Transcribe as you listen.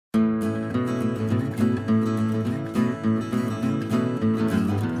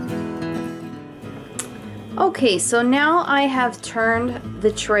Okay, so now I have turned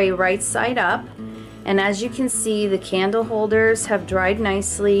the tray right side up, and as you can see, the candle holders have dried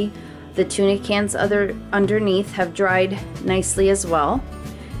nicely. The tuna cans underneath have dried nicely as well.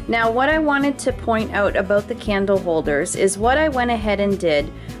 Now what I wanted to point out about the candle holders is what I went ahead and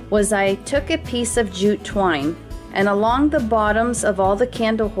did was I took a piece of jute twine, and along the bottoms of all the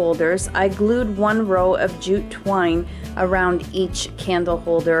candle holders I glued one row of jute twine around each candle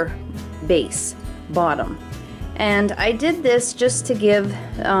holder base bottom. And I did this just to give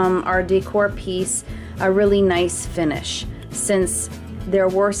our decor piece a really nice finish, since there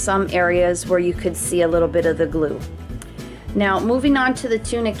were some areas where you could see a little bit of the glue. Now moving on to the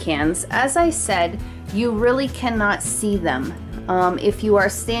tuna cans, as I said, you really cannot see them. If you are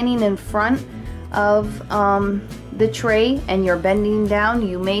standing in front of the tray and you're bending down,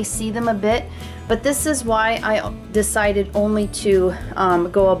 you may see them a bit, but this is why I decided only to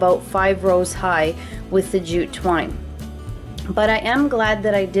go about 5 rows high with the jute twine. But I am glad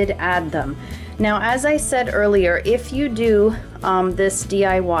that I did add them. Now, as I said earlier, if you do this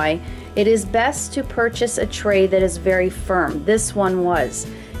DIY, it is best to purchase a tray that is very firm. This one was.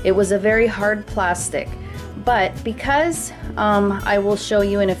 It was a very hard plastic. But because I will show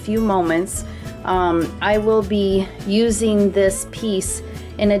you in a few moments, I will be using this piece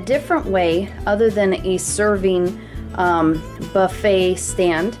in a different way other than a serving buffet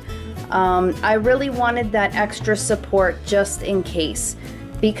stand. I really wanted that extra support just in case.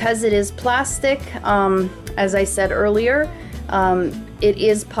 Because it is plastic, as I said earlier, it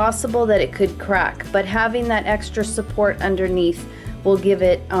is possible that it could crack, but having that extra support underneath will give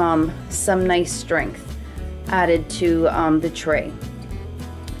it some nice strength added to the tray.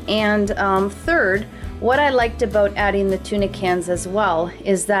 And third, what I liked about adding the tuna cans as well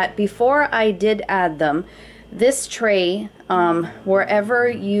is that before I did add them, this tray, wherever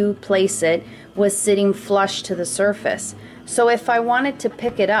you place it, was sitting flush to the surface. So if I wanted to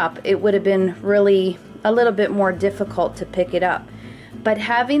pick it up, it would have been really a little bit more difficult to pick it up. But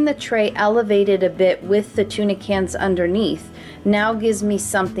having the tray elevated a bit with the tuna cans underneath now gives me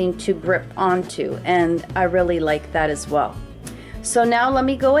something to grip onto, and I really like that as well. So now let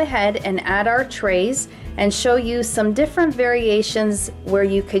me go ahead and add our trays and show you some different variations where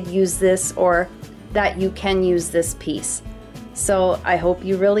you could use this, or that you can use this piece. So I hope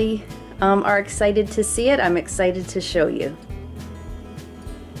you really are excited to see it. I'm excited to show you.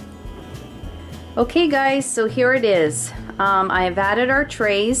 Okay guys, so here it is. I have added our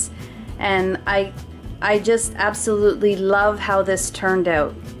trays, and I just absolutely love how this turned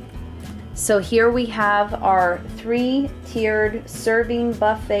out. So here we have our 3-tiered serving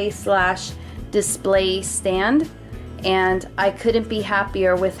buffet slash display stand, and I couldn't be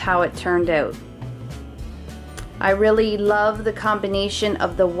happier with how it turned out. I really love the combination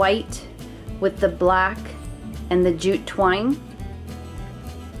of the white with the black and the jute twine.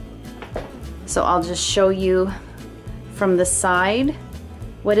 So I'll just show you from the side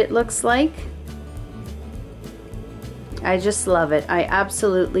what it looks like. I just love it. I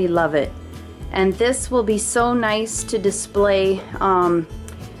absolutely love it. And this will be so nice to display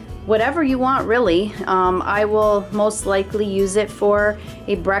whatever you want, really. I will most likely use it for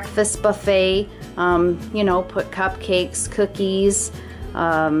a breakfast buffet. You know, put cupcakes, cookies,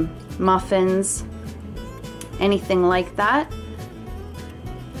 muffins, anything like that.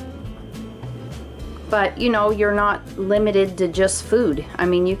 But you know, you're not limited to just food. I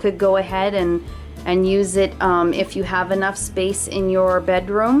mean, you could go ahead and use it if you have enough space in your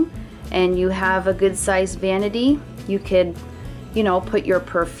bedroom and you have a good sized vanity. You could, you know, put your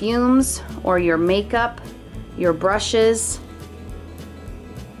perfumes or your makeup, your brushes.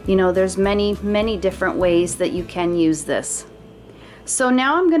 You know, there's many different ways that you can use this. So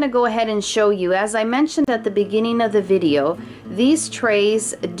now I'm going to go ahead and show you, as I mentioned at the beginning of the video, these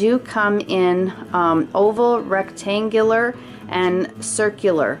trays do come in oval, rectangular, and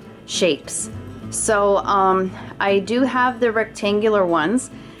circular shapes. So I do have the rectangular ones,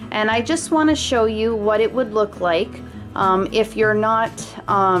 and I just want to show you what it would look like if you're not,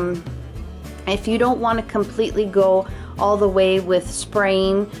 if you don't want to completely go all the way with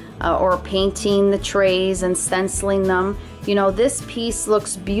spraying or painting the trays and stenciling them. You know, this piece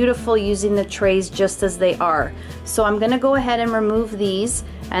looks beautiful using the trays just as they are. So I'm going to go ahead and remove these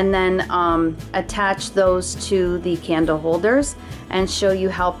and then attach those to the candle holders and show you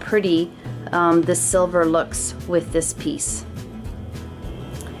how pretty the silver looks with this piece.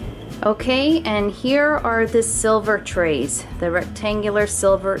 Okay, and here are the silver trays, the rectangular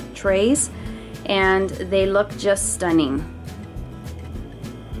silver trays, and they look just stunning.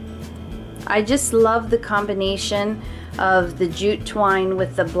 I just love the combination of the jute twine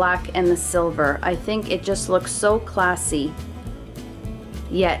with the black and the silver. I think it just looks so classy,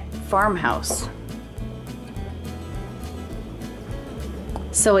 yet farmhouse.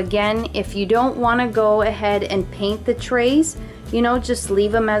 So again, if you don't want to go ahead and paint the trays, you know, just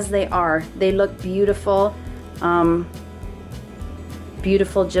leave them as they are. They look beautiful,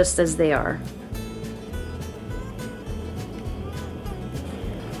 beautiful just as they are.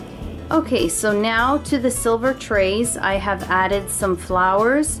 Okay, so now to the silver trays, I have added some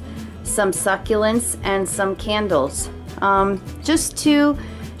flowers, some succulents, and some candles. Just to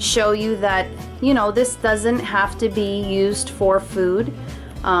show you that, you know, this doesn't have to be used for food,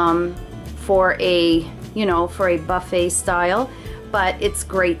 for a, you know, for a buffet style, but it's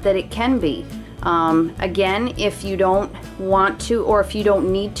great that it can be. Again, if you don't want to, or if you don't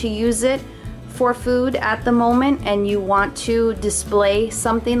need to use it for food at the moment and you want to display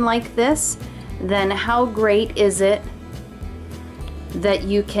something like this, then how great is it that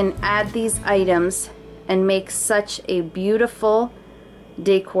you can add these items and make such a beautiful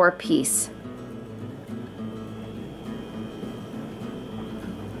decor piece.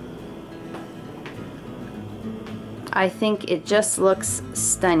 I think it just looks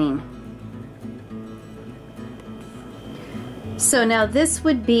stunning. So now this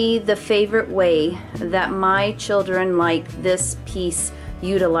would be the favorite way that my children like this piece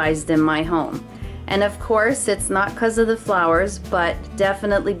utilized in my home. And of course, it's not because of the flowers, but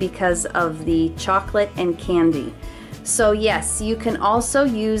definitely because of the chocolate and candy. So yes, you can also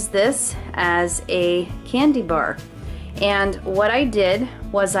use this as a candy bar. And what I did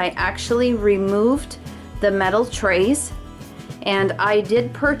was I actually removed the metal trays, and I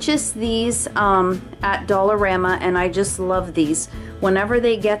did purchase these at Dollarama, and I just love these. Whenever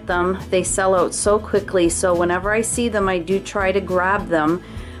they get them, they sell out so quickly, so whenever I see them, I do try to grab them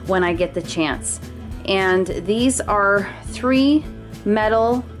when I get the chance. And these are 3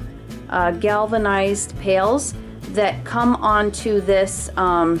 metal galvanized pails that come onto this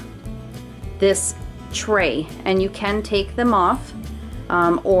this tray, and you can take them off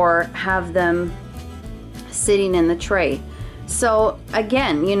or have them sitting in the tray. So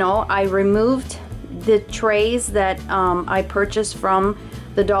again, you know, I removed the trays that I purchased from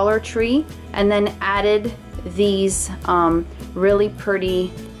the Dollar Tree, and then added these really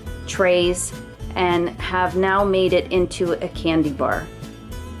pretty trays, and have now made it into a candy bar.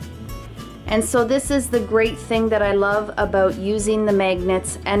 And so this is the great thing that I love about using the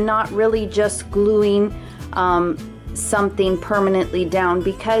magnets and not really just gluing something permanently down,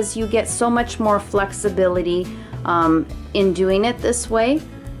 because you get so much more flexibility in doing it this way.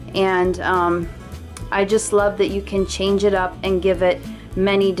 And I just love that you can change it up and give it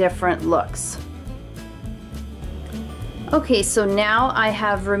many different looks. Okay, so now I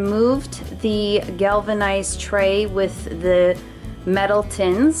have removed the galvanized tray with the metal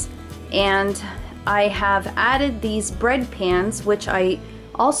tins, and I have added these bread pans, which I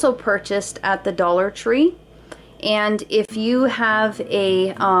also purchased at the Dollar Tree. And if you have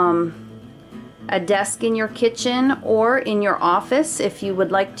a desk in your kitchen or in your office, if you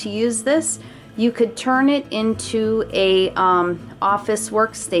would like to use this, you could turn it into a office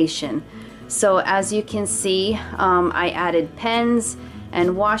workstation. So as you can see, I added pens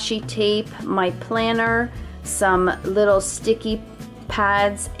and washi tape, my planner, some little sticky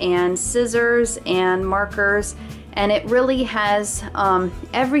pads and scissors and markers, and it really has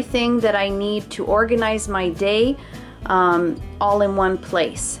everything that I need to organize my day all in one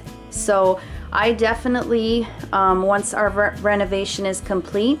place. So I definitely, once our renovation is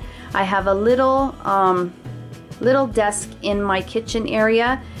complete, I have a little desk in my kitchen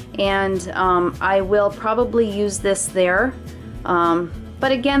area, and I will probably use this there.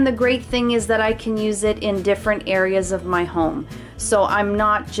 But again, the great thing is that I can use it in different areas of my home. So I'm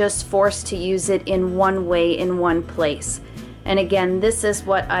not just forced to use it in one way in one place. And again, this is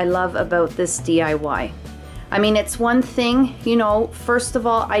what I love about this DIY. I mean, it's one thing, you know, first of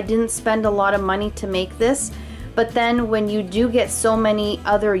all, I didn't spend a lot of money to make this, but then when you do get so many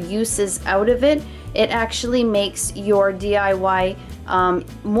other uses out of it, it actually makes your DIY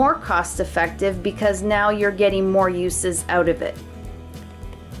more cost effective, because now you're getting more uses out of it.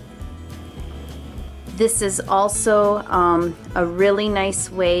 This is also a really nice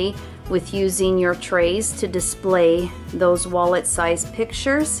way with using your trays to display those wallet-sized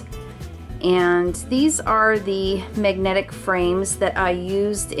pictures. And these are the magnetic frames that I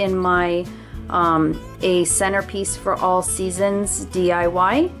used in my a centerpiece for all seasons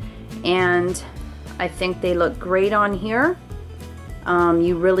DIY, and I think they look great on here.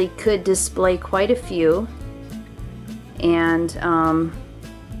 You really could display quite a few, and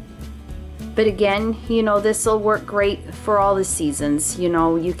But again, you know, this will work great for all the seasons. You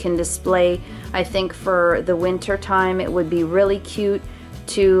know, you can display, I think for the winter time, it would be really cute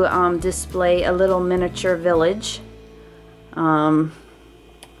to display a little miniature village.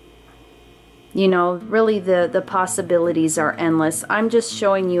 You know, really the possibilities are endless. I'm just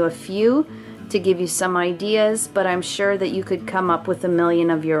showing you a few to give you some ideas, but I'm sure that you could come up with a million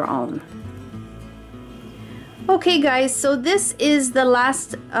of your own. Okay guys, so this is the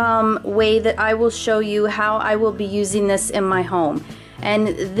last way that I will show you how I will be using this in my home. And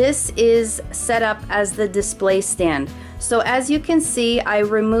this is set up as the display stand. So as you can see, I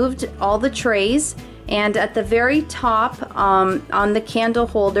removed all the trays, and at the very top on the candle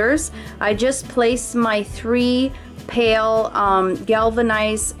holders, I just placed my 3 pail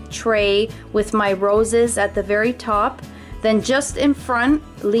galvanized tray with my roses at the very top. Then just in front,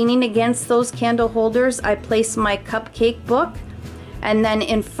 leaning against those candle holders, I placed my cupcake book. And then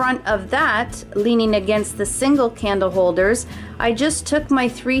in front of that, leaning against the single candle holders, I just took my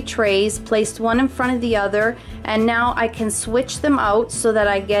 3 trays, placed one in front of the other, and now I can switch them out so that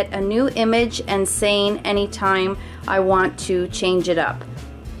I get a new image and saying anytime I want to change it up.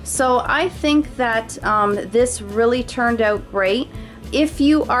 So I think that this really turned out great. If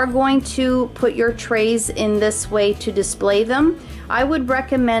you are going to put your trays in this way to display them, I would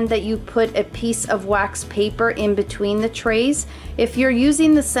recommend that you put a piece of wax paper in between the trays. If you're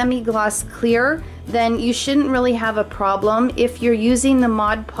using the semi-gloss clear, then you shouldn't really have a problem. If you're using the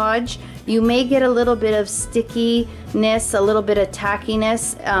Mod Podge, you may get a little bit of stickiness, a little bit of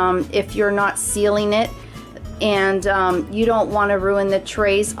tackiness if you're not sealing it, and you don't want to ruin the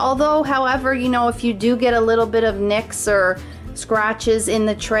trays. Although, however, you know, if you do get a little bit of nicks or scratches in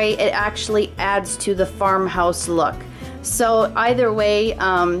the tray, it actually adds to the farmhouse look. So either way,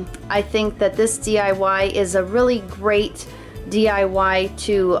 I think that this DIY is a really great DIY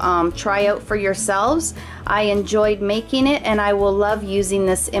to try out for yourselves. I enjoyed making it, and I will love using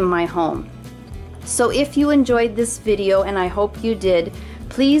this in my home. So if you enjoyed this video, and I hope you did,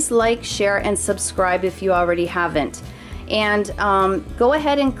 please like, share, and subscribe if you already haven't. And go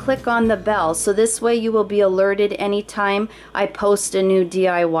ahead and click on the bell, so this way you will be alerted anytime I post a new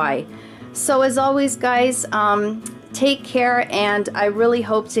DIY. So as always guys, take care, and I really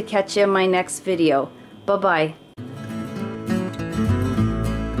hope to catch you in my next video. Bye-bye.